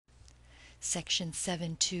Section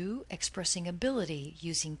 7-2, expressing ability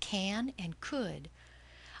using can and could.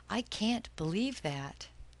 I can't believe that.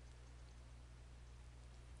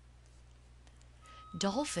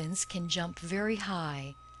 Dolphins can jump very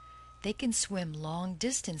high. They can swim long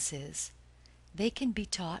distances. They can be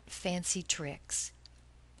taught fancy tricks.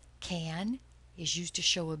 Can is used to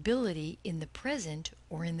show ability in the present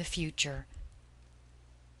or in the future.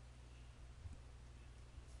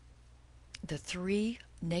 The three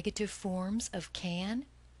negative forms of can: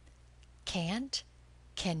 can't,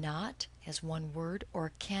 cannot as one word,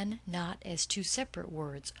 or cannot as two separate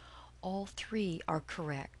words. All three are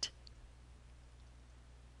correct.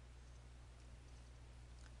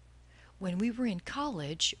 When we were in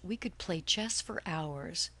college, we could play chess for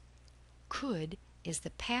hours. Could is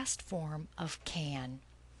the past form of can.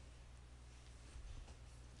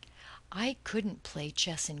 I couldn't play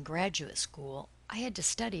chess in graduate school. I had to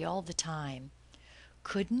study all the time.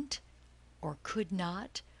 Couldn't or could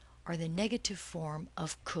not are the negative form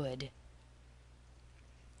of could.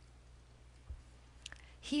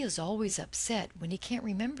 He is always upset when he can't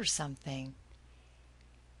remember something.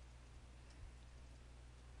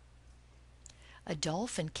 A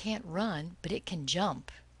dolphin can't run, but it can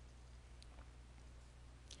jump.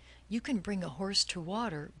 You can bring a horse to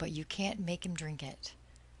water, but you can't make him drink it.